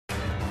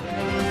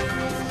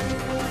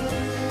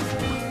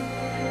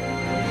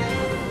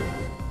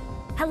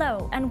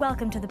Hello and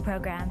welcome to the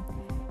program.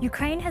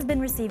 Ukraine has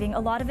been receiving a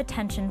lot of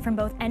attention from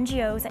both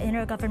NGOs and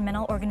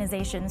intergovernmental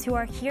organizations who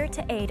are here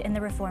to aid in the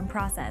reform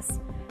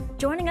process.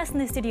 Joining us in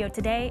the studio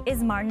today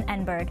is Marten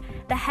Ehnberg,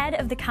 the head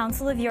of the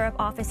Council of Europe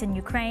office in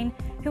Ukraine,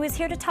 who is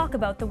here to talk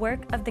about the work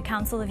of the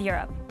Council of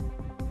Europe.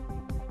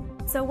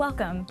 So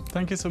welcome.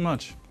 Thank you so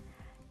much.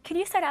 Could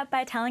you start out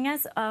by telling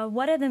us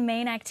what are the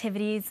main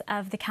activities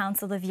of the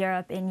Council of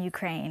Europe in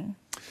Ukraine?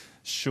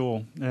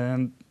 Sure.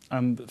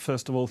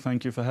 First of all,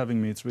 thank you for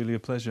having me. It's really a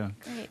pleasure.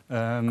 Great.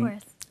 Of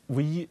course.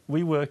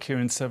 We work here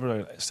in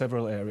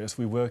several areas.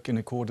 We work in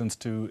accordance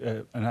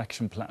to an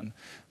action plan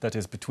that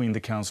is between the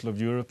Council of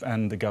Europe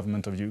and the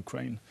government of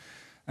Ukraine.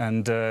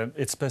 And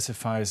it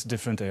specifies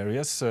different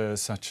areas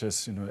such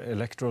as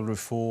electoral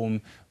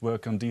reform,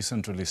 work on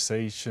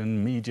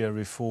decentralization, media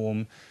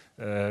reform.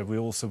 We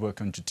also work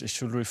on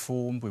judicial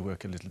reform. We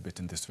work a little bit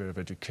in the sphere of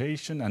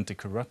education,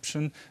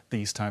 anti-corruption,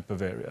 these type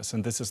of areas.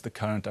 And this is the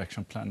current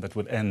action plan that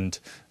will end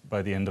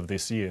by the end of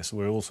this year. So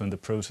we're also in the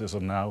process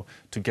of now,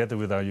 together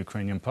with our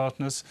Ukrainian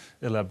partners,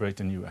 elaborate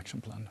a new action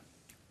plan.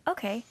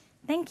 Okay,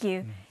 thank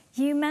you.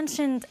 You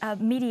mentioned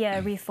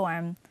media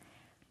reform.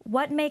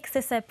 What makes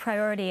this a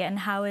priority and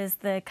how is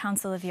the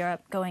Council of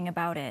Europe going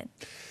about it?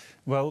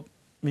 Well,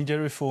 media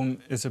reform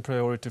is a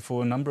priority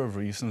for a number of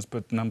reasons,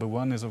 but number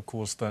one is, of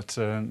course, that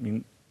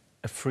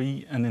a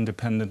free and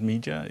independent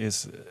media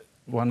is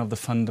one of the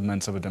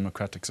fundamentals of a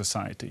democratic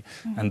society.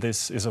 And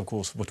this is, of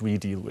course, what we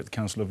deal with.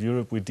 Council of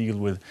Europe, we deal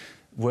with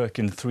work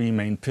in three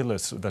main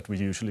pillars that we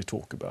usually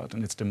talk about,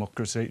 and it's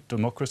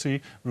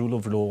democracy, rule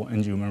of law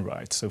and human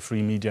rights. So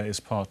free media is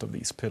part of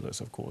these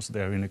pillars, of course.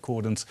 They're in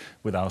accordance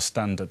with our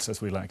standards,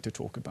 as we like to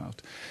talk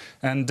about.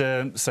 And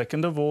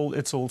second of all,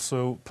 it's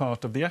also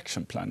part of the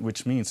action plan,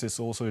 which means it's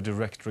also a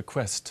direct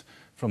request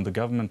from the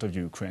government of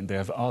Ukraine. They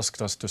have asked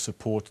us to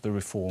support the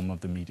reform of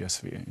the media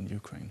sphere in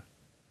Ukraine.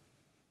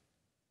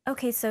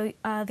 Okay, so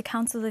the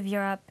Council of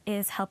Europe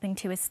is helping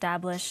to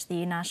establish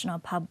the national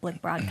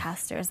public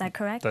broadcaster, is that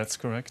correct? That's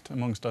correct,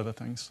 amongst other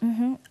things.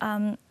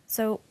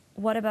 So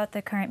what about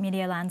the current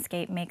media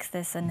landscape makes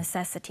this a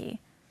necessity?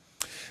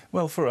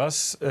 Well, for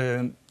us,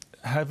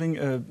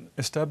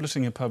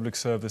 establishing a public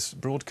service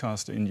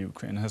broadcaster in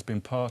Ukraine has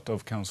been part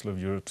of Council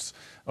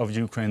of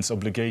Ukraine's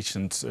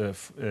obligations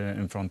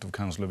in front of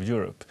Council of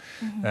Europe.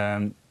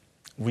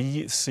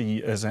 We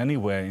see, as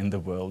anywhere in the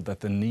world, that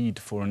the need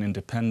for an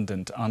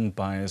independent,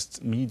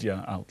 unbiased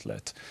media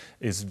outlet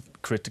is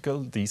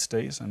critical these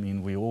days. I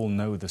mean, we all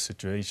know the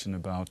situation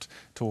about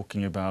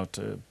talking about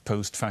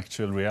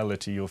post-factual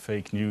reality or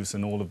fake news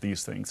and all of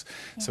these things.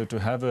 Yeah. So to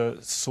have a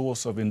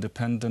source of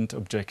independent,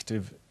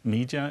 objective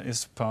media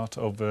is part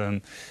of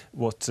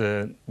what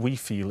we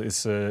feel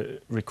is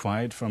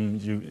required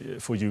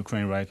for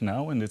Ukraine right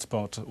now, and it's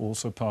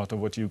also part of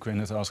what Ukraine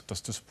has asked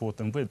us to support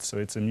them with. So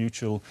it's a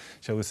mutual,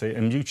 shall we say,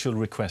 a mutual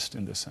request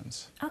in this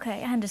sense.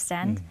 Okay, I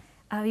understand.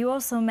 You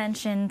also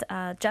mentioned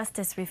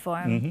justice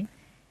reform.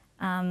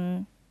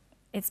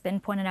 It's been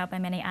pointed out by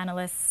many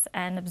analysts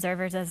and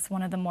observers as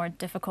one of the more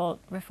difficult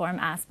reform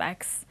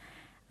aspects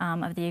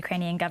of the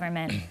Ukrainian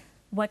government.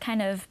 What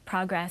kind of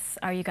progress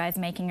are you guys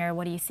making, or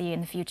what do you see in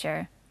the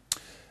future?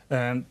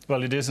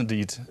 Well, it is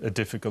indeed a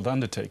difficult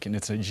undertaking.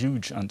 It's a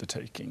huge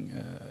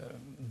undertaking.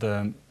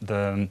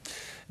 The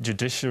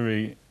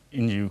judiciary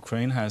in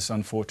Ukraine has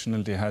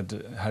unfortunately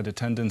had a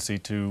tendency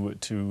to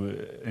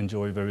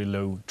enjoy very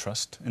low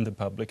trust in the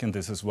public, and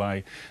this is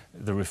why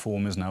the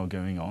reform is now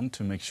going on,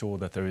 to make sure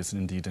that there is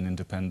indeed an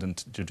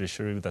independent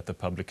judiciary that the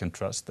public can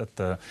trust,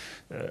 that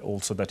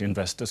also that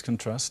investors can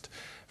trust.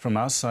 From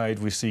our side,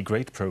 we see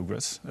great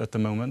progress at the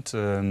moment.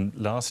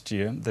 Last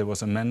year, there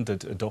was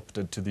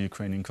adopted to the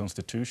Ukrainian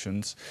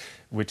constitutions,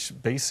 which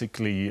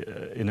basically,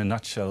 in a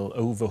nutshell,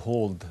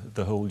 overhauled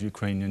the whole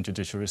Ukrainian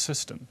judiciary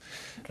system.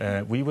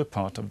 Okay. We were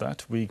part of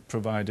that. We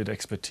provided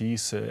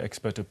expertise,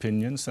 expert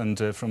opinions,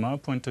 and from our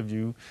point of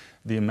view,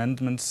 the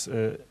amendments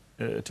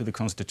to the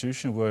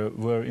constitution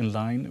were in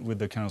line with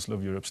the Council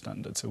of Europe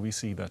standards. So we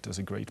see that as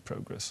a great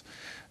progress.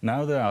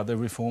 Now there are other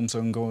reforms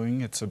ongoing.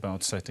 It's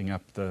about setting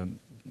up the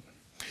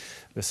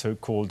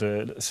so-called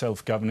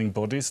self-governing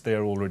bodies. They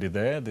are already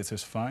there. This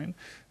is fine.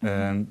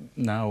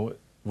 Now,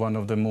 one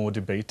of the more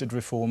debated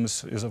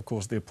reforms is, of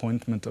course, the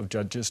appointment of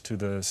judges to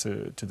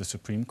the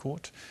Supreme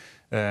Court.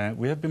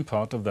 We have been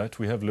part of that.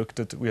 We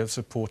have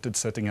supported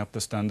setting up the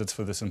standards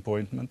for this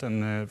appointment,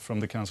 and from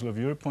the Council of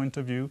Europe point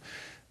of view,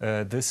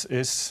 this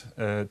is,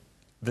 I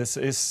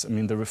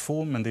mean, the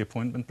reform and the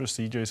appointment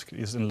procedure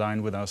is in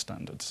line with our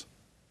standards.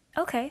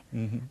 Okay.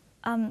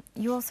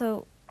 You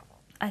also,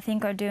 I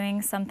think, are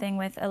doing something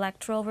with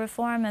electoral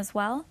reform as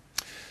well?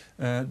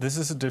 This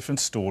is a different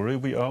story.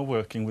 We are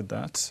working with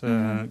that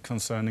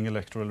concerning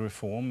electoral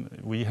reform.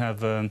 We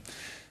have a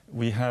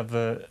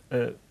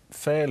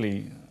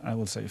fairly, I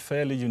would say,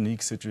 fairly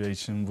unique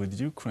situation with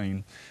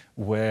Ukraine,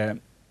 where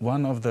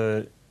one of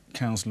the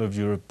Council of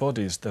Europe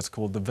bodies, that's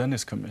called the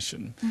Venice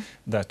Commission,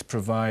 that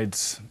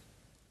provides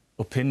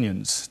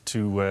opinions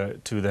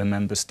to their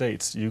member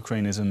states.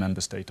 Ukraine is a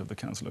member state of the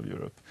Council of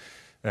Europe.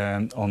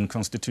 on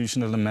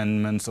constitutional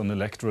amendments, on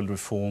electoral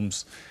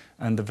reforms.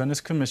 And the Venice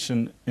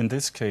Commission, in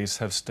this case,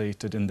 have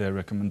stated in their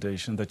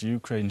recommendation that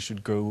Ukraine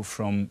should go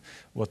from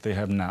what they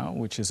have now,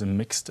 which is a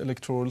mixed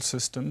electoral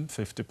system.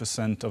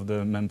 50% of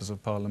the members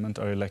of parliament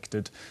are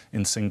elected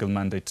in single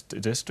mandate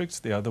districts.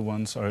 The other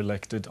ones are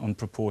elected on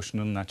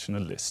proportional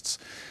national lists.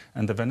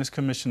 And the Venice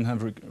Commission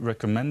have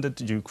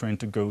recommended Ukraine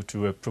to go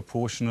to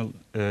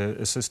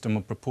a system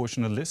of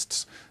proportional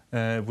lists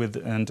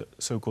and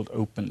so-called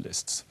open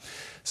lists.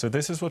 So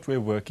this is what we're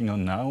working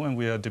on now, and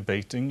we are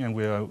debating and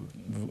we are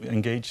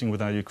engaging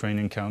with our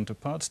Ukrainian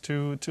counterparts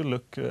to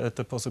look at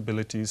the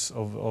possibilities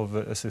of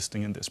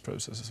assisting in this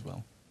process as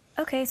well.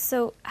 Okay,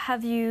 so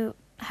have you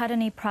had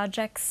any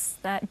projects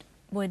that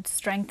would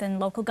strengthen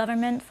local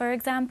government, for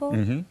example?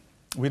 Mm-hmm.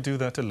 We do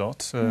that a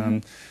lot.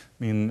 I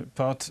mean,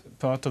 part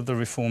of the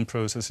reform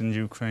process in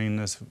Ukraine,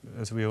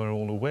 as we are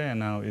all aware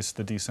now, is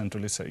the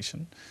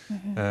decentralization,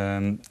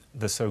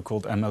 the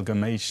so-called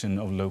amalgamation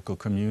of local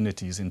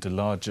communities into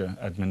larger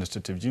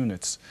administrative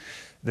units.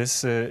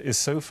 This is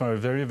so far a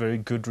very, very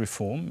good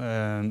reform.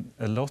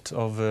 A lot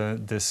of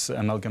this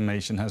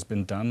amalgamation has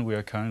been done. We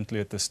are currently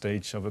at the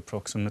stage of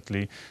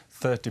approximately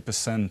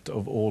 30%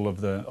 of all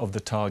of the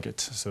target.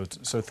 So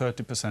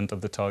 30%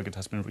 of the target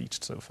has been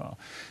reached so far.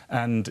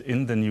 And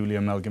in the newly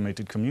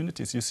amalgamated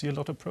communities, you see a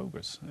lot of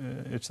progress.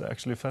 It's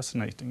actually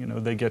fascinating. You know,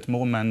 they get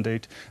more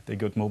mandate, they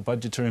get more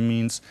budgetary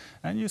means,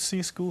 and you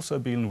see schools are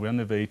being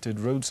renovated,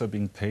 roads are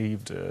being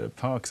paved,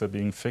 parks are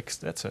being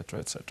fixed,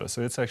 etc., etc.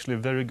 So it's actually a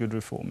very good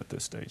reform at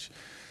this stage.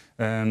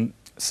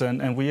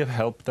 And we have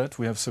helped that.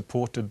 We have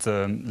supported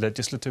the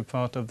legislative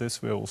part of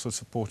this. We are also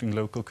supporting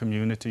local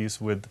communities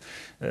with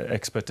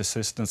expert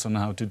assistance on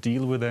how to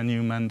deal with their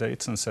new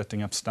mandates and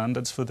setting up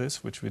standards for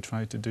this, which we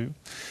try to do.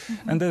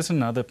 And there's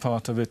another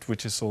part of it,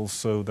 which is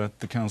also that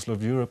the Council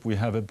of Europe, we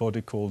have a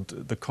body called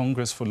the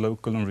Congress for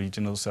Local and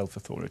Regional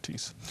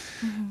Self-Authorities.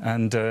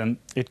 And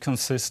it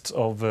consists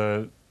of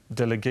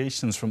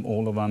delegations from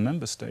all of our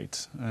member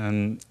states,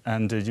 and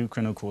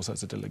Ukraine of course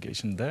has a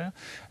delegation there,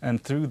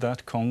 and through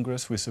that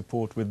Congress we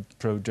support with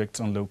projects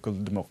on local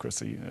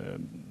democracy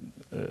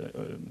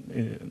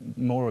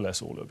more or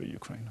less all over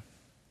Ukraine.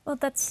 Well,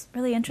 that's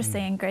really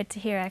interesting and great to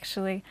hear,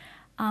 actually.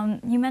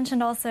 You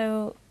mentioned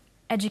also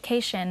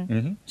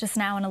education just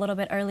now and a little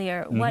bit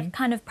earlier. What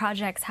kind of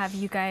projects have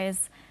you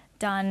guys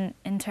done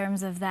in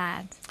terms of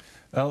that?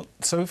 Well,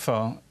 so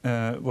far,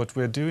 what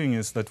we're doing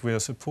is that we are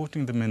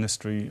supporting the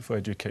Ministry for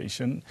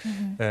Education.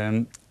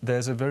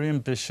 There's a very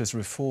ambitious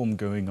reform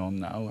going on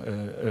now,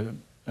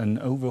 an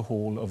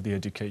overhaul of the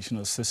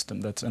educational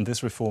system. And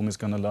this reform is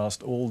going to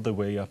last all the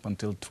way up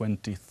until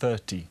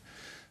 2030.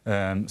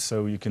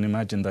 So you can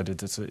imagine that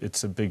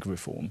it's a big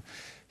reform.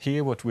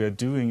 Here what we are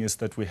doing is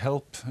that we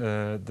help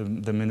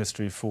the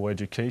Ministry for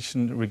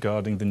Education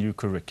regarding the new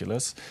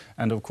curriculums,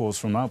 and of course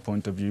from our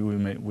point of view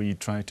we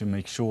try to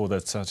make sure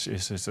that such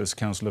issues as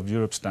Council of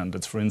Europe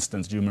standards, for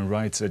instance human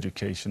rights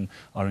education,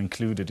 are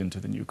included into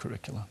the new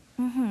curricula.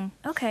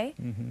 Okay,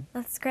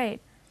 that's great.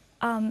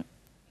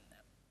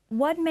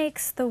 What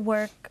makes the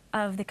work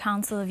of the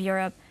Council of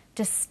Europe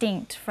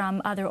distinct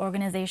from other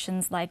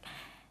organizations like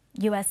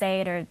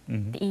USAID or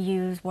the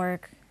EU's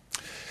work?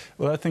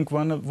 Well, I think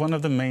one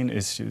of the main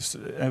issues,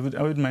 I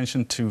would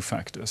mention two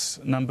factors.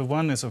 Number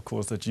one is, of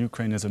course, that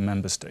Ukraine is a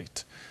member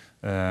state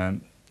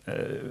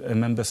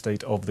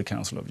of the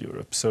Council of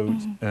Europe. So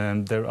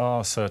there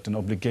are certain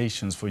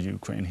obligations for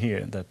Ukraine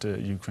here that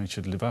Ukraine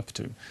should live up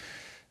to.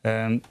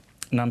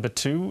 Number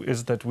two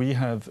is that we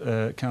have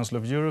Council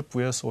of Europe.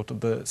 We are sort of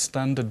the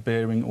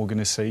standard-bearing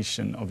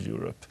organization of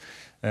Europe.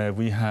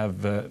 We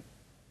have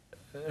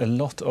a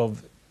lot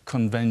of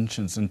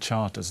conventions and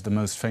charters. The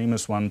most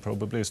famous one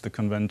probably is the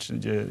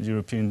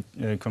European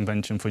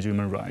Convention for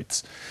Human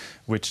Rights,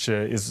 which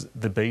is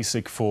the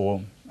basic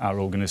for our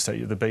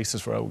organization, the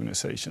basis for our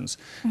organizations,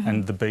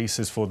 and the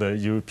basis for the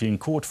European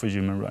Court for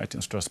Human Rights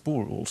in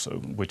Strasbourg also,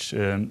 which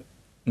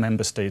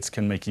member states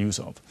can make use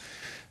of.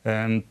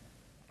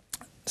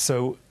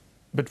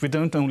 But we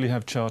don't only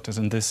have charters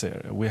in this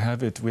area. We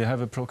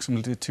have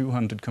approximately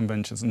 200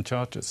 conventions and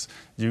charters.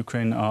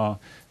 Ukraine are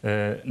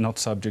not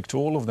subject to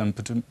all of them,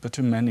 but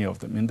to many of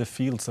them in the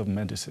fields of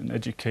medicine,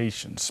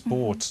 education,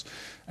 sports,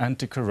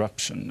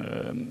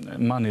 anti-corruption,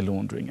 money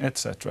laundering,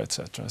 etc.,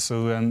 etc.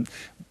 So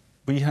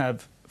we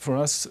have, for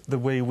us, the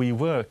way we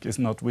work is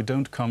not, we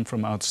don't come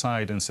from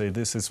outside and say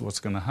this is what's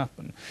going to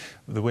happen.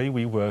 The way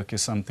we work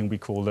is something we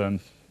call a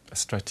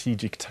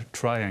strategic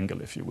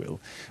triangle, if you will.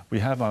 We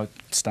have our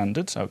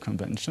standards, our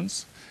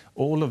conventions.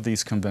 All of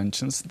these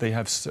conventions, they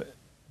have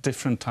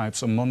different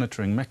types of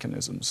monitoring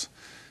mechanisms.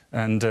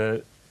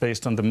 And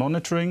based on the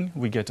monitoring,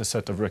 we get a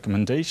set of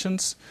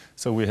recommendations.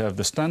 So we have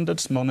the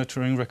standards,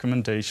 monitoring,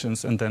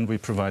 recommendations, and then we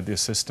provide the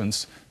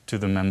assistance to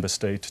the member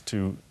state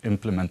to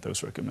implement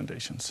those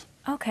recommendations.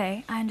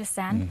 Okay, I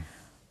understand.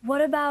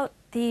 What about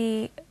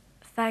the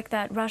fact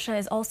that Russia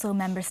is also a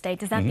member state?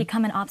 Does that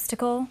become an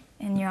obstacle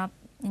in your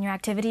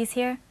activities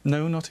here?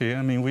 No, not here.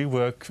 I mean, we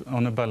work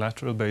on a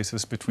bilateral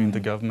basis between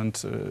the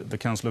government, the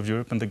Council of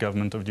Europe and the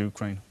government of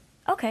Ukraine.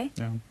 Okay.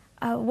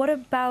 Yeah. What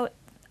about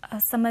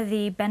some of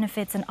the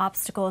benefits and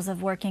obstacles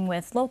of working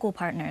with local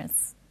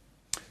partners?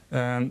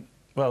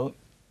 Well,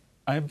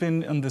 I've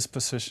been in this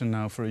position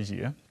now for a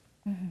year,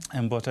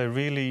 and what I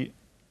really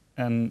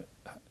am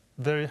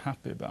very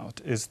happy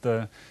about is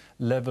the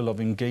level of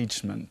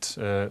engagement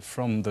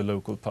from the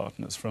local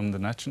partners, from the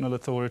national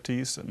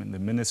authorities, I mean the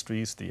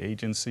ministries, the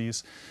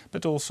agencies,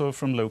 but also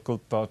from local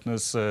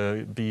partners,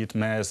 be it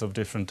mayors of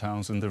different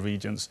towns in the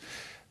regions.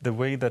 The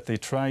way that they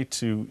try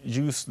to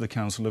use the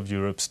Council of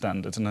Europe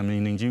standards, and I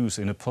mean use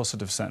in a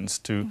positive sense,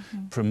 to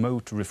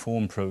promote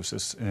reform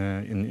process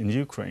in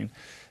Ukraine.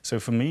 So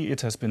for me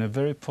it has been a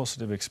very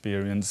positive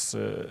experience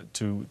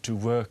to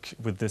work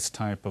with this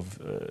type of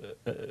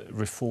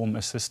reform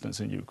assistance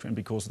in Ukraine,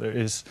 because there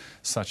is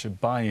such a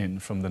buy-in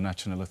from the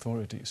national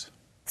authorities.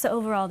 So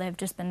overall they've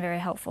just been very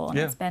helpful, and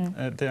it's been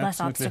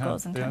less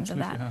obstacles in terms of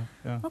that.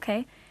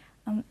 Okay.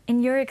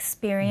 In your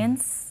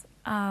experience,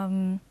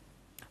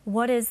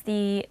 what is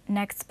the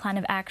next plan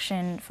of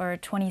action for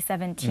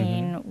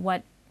 2017?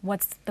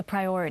 What's the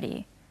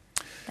priority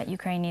that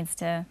Ukraine needs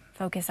to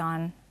focus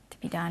on to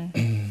be done?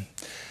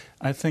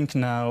 I think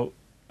now,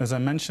 as I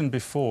mentioned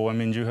before, I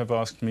mean, you have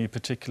asked me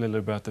particularly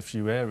about a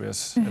few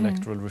areas,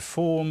 electoral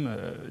reform,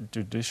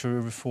 judiciary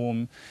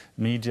reform,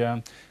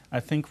 media. I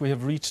think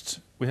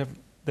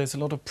there's a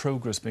lot of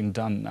progress being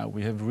done now.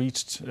 We have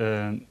reached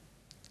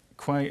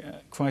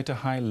quite a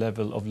high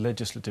level of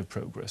legislative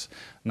progress.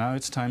 Now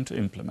it's time to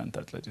implement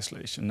that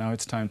legislation. Now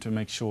it's time to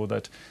make sure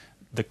that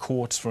the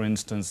courts, for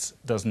instance,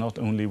 does not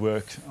only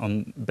work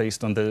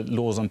based on the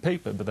laws on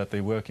paper, but that they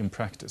work in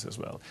practice as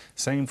well.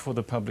 Same for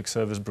the public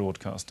service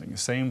broadcasting,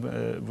 same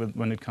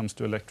when it comes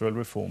to electoral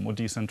reform or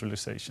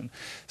decentralization.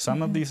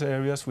 Some of these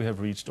areas we have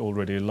reached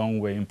already a long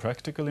way in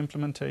practical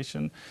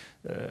implementation,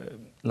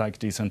 like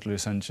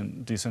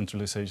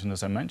decentralization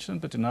as I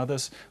mentioned, but in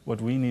others what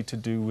we need to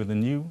do with the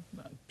new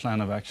plan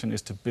of action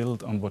is to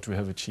build on what we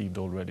have achieved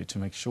already, to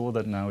make sure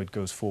that now it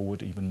goes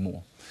forward even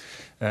more.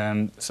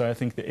 So I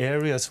think the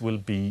areas will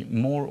be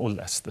more or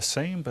less the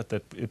same, but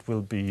that it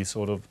will be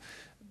sort of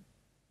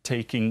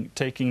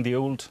taking the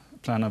old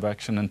plan of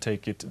action and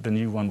the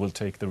new one will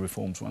take the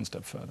reforms one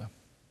step further.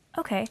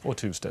 Okay. Or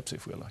 2 steps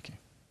if we're lucky.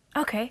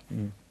 Okay.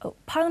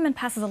 Parliament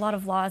passes a lot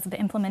of laws, but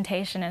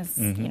implementation is,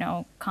 you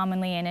know,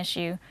 commonly an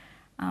issue.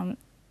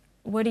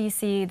 Where do you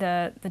see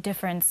the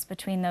difference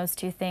between those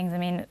two things? I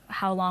mean,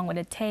 how long would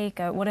it take?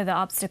 What are the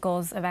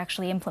obstacles of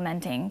actually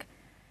implementing?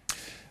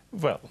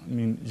 Well, I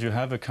mean, you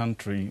have a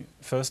country,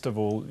 first of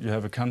all, you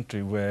have a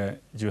country where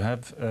you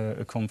have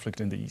a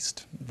conflict in the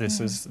east. This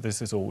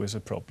is always a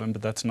problem,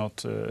 but that's not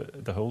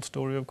the whole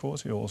story, of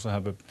course. You also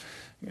have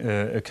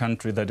a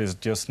country that is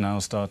just now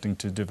starting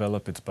to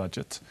develop its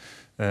budget,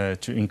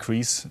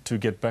 to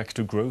get back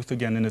to growth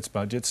again in its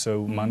budget.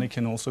 So money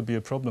can also be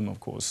a problem, of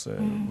course.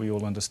 We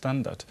all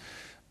understand that.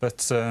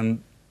 But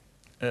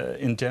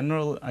in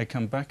general, I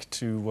come back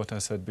to what I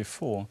said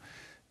before.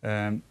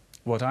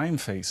 What I'm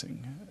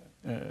facing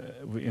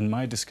in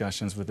my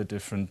discussions with the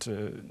different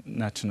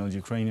national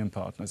Ukrainian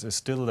partners is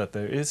still that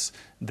there is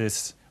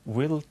this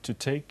will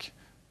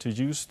to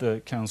use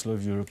the Council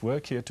of Europe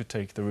work here to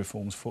take the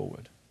reforms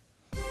forward.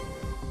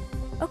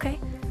 Okay,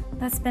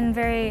 that's been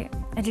very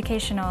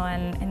educational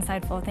and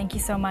insightful. Thank you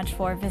so much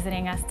for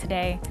visiting us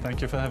today.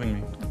 Thank you for having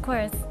me. Of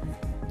course.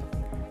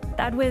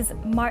 That was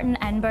Marten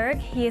Ehnberg.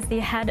 He is the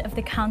head of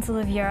the Council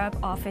of Europe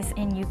office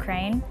in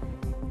Ukraine.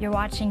 You're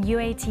watching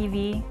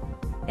UATV.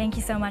 Thank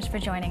you so much for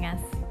joining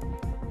us.